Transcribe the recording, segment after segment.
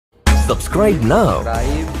Subscribe now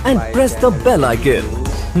and press the bell icon.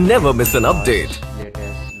 Never miss an update.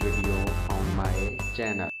 Latest video on my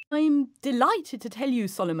channel. I'm delighted to tell you,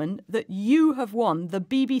 Solomon, that you have won the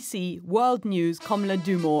BBC World News Komla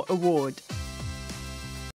Dumor Award.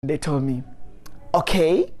 They told me,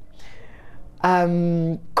 okay,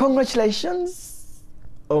 congratulations.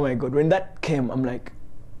 Oh my God, when that came, I'm like,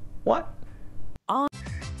 what?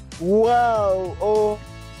 Wow, oh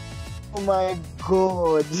my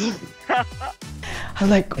God.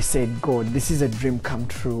 I said, God, this is a dream come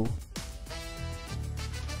true.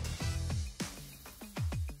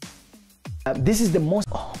 This is the most,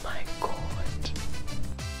 oh my God.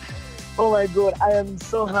 Oh my God, I am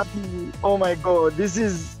so happy. Oh my God, this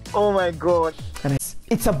is, oh my God. And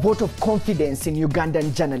it's a vote of confidence in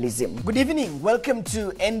Ugandan journalism. Good evening, welcome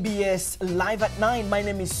to NBS Live at 9. My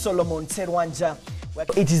name is Solomon Serwanjja.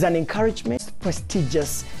 It is an encouragement,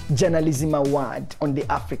 prestigious journalism award on the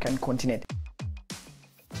African continent.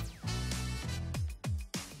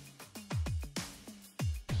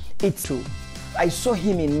 It's true. I saw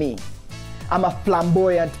him in me. I'm a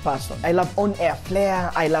flamboyant person. I love on-air flair.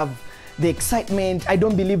 I love the excitement. I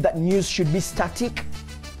don't believe that news should be static.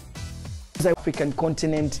 The African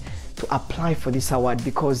continent to apply for this award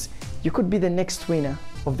because you could be the next winner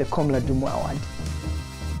of the Komla Dumor Award.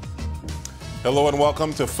 Hello and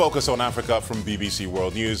welcome to Focus on Africa from BBC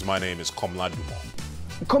World News. My name is Komla Dumor.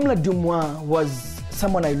 Komla Dumor was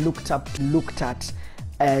someone I looked at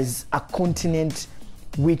as a continent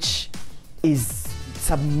which is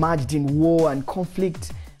submerged in war and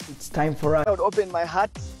conflict. It's time for us. I would open my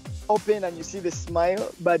heart, open and you see the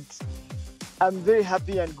smile, but I'm very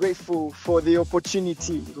happy and grateful for the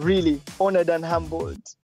opportunity, really honored and humbled.